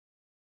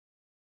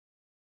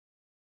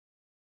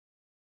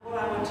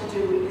want to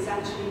do is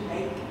actually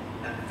make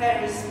a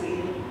Ferris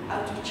wheel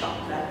out of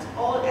chocolate,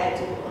 all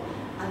edible,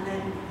 and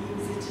then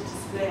use it to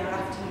display our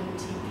afternoon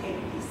tea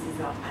cake pieces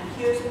on. And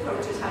here's a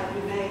prototype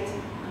we made,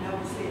 and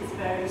obviously it's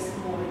very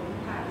small in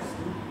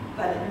comparison,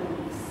 but it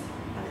moves.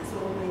 And it's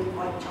all made of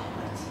white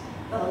chocolate,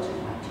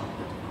 Belgian white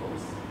chocolate, of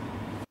course.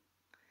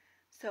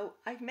 So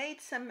I've made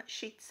some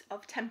sheets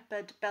of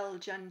tempered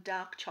Belgian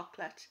dark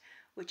chocolate,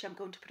 which I'm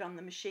going to put on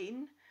the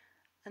machine,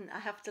 and I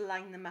have to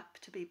line them up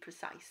to be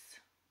precise.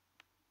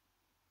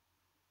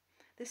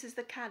 This is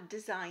the CAD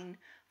design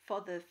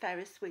for the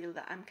Ferris wheel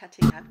that I'm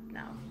cutting out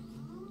now.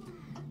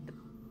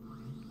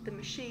 The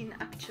machine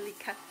actually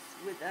cuts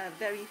with a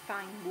very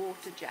fine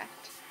water jet,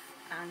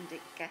 and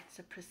it gets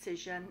a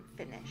precision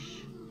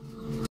finish.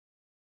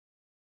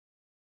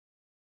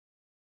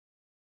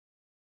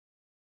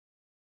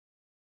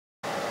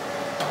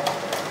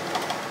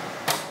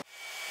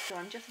 So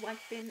I'm just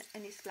wiping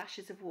any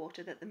splashes of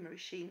water that the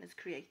machine has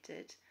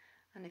created,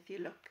 and if you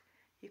look,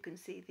 you can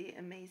see the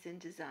amazing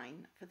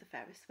design for the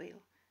Ferris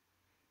wheel.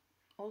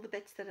 All the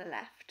bits that are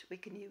left we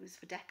can use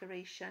for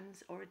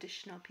decorations or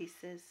additional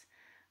pieces,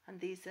 and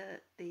these are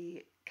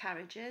the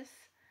carriages,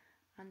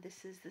 and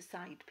this is the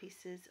side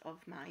pieces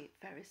of my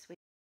Ferris wheel.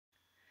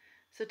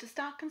 So to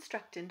start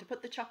constructing, to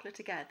put the chocolate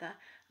together,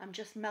 I'm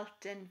just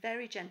melting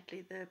very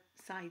gently the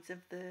sides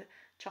of the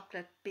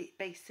chocolate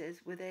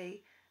bases with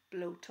a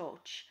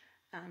blowtorch,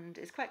 and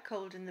it's quite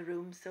cold in the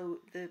room,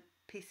 so the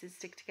pieces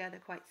stick together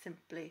quite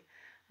simply.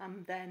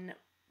 I'm then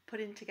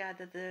putting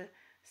together the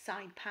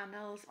side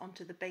panels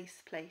onto the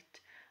base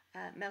plate,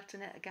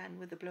 melting it again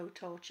with a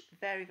blowtorch,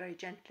 very, very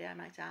gently I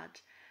might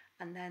add,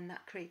 and then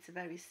that creates a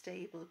very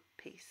stable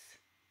piece.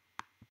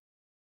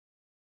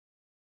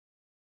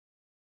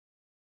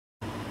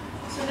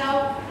 So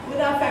now, with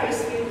our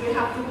Ferris wheel, we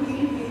have the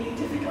really, really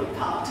difficult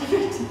part of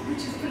it, which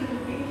is putting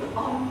the wheel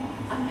on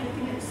and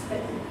making it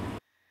spin.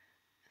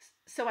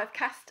 So I've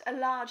cast a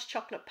large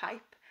chocolate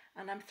pipe,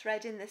 and I'm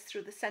threading this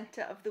through the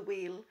centre of the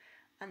wheel,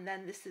 and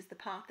then this is the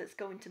part that's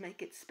going to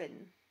make it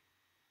spin.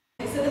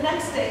 So the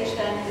next stage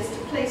then is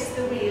to place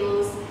the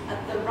wheels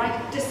at the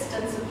right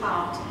distance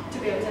apart to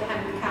be able to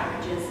hang the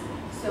carriages.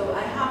 So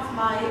I have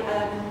my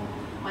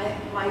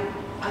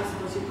I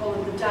suppose you call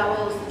them the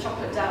dowels, the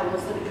chocolate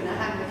dowels that are going to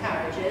hang the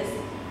carriages,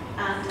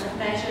 and I've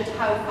measured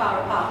how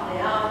far apart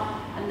they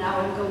are, and now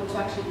I'm going to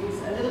actually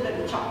use a little bit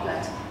of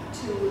chocolate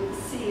to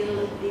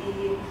seal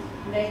the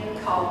main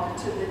cog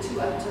to the two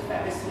outer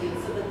Ferris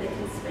wheels so that they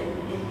can spin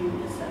in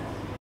unison.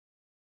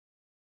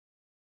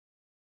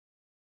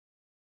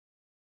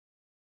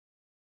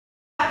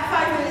 About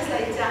 5 minutes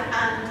later,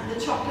 and the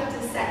chocolate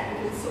is set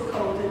because it's so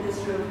cold in this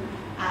room,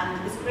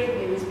 and it's great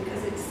news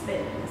because it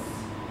spins.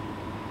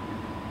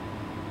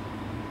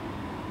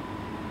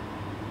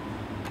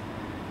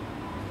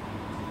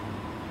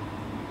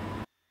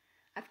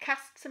 I've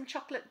cast some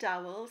chocolate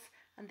dowels,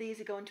 and these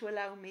are going to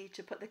allow me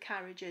to put the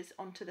carriages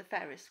onto the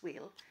Ferris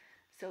wheel.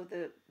 So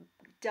the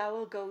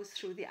dowel goes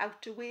through the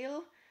outer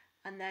wheel,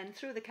 and then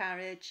through the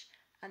carriage,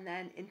 and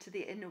then into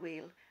the inner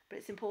wheel. But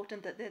it's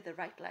important that they're the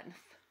right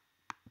length.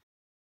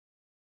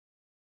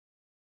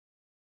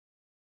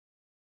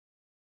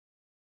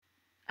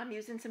 I'm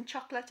using some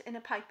chocolate in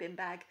a piping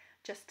bag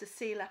just to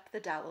seal up the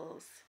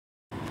dowels.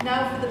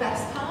 Now for the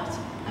best part,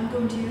 I'm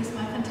going to use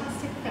my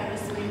fantastic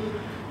Ferris wheel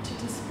to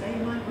display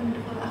my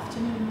wonderful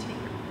afternoon tea.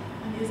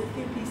 And here's a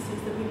few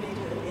pieces that we made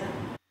earlier.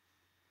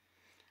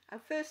 Our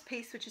first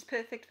piece, which is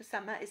perfect for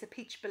summer, is a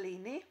peach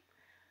Bellini,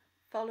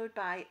 followed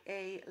by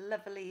a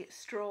lovely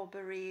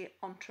strawberry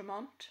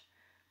entremont,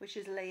 which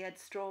is layered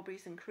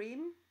strawberries and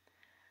cream.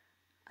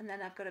 And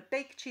then I've got a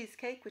baked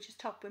cheesecake, which is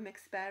topped with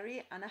mixed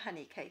berry, and a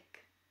honey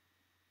cake.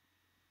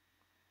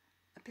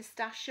 A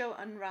pistachio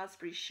and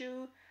raspberry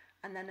choux,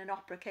 and then an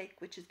opera cake,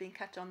 which has been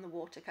cut on the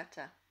water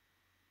cutter.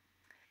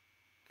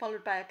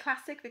 Followed by a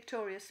classic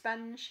Victoria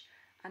sponge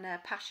and a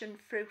passion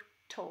fruit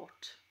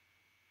torte.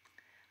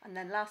 And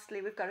then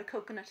lastly, we've got a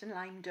coconut and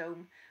lime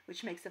dome,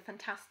 which makes a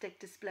fantastic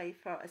display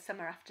for a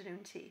summer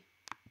afternoon tea.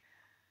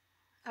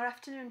 Our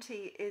afternoon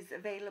tea is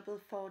available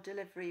for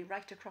delivery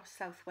right across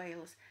South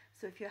Wales,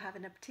 so if you're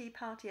having a tea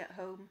party at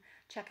home,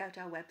 check out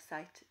our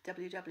website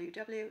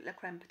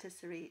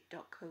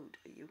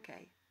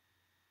www.lacremepatisserie.co.uk.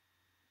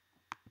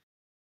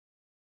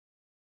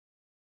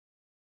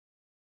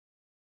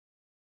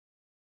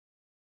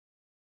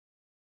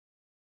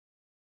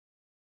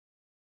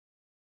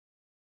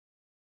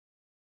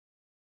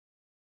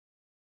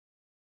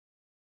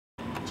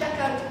 Check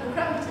out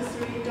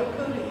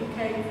lacremepatisserie.co.uk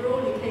for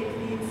all your cake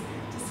needs,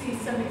 to see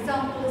some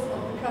examples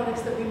of the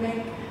products that we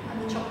make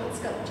and the chocolate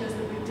sculptures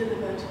that we've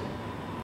delivered.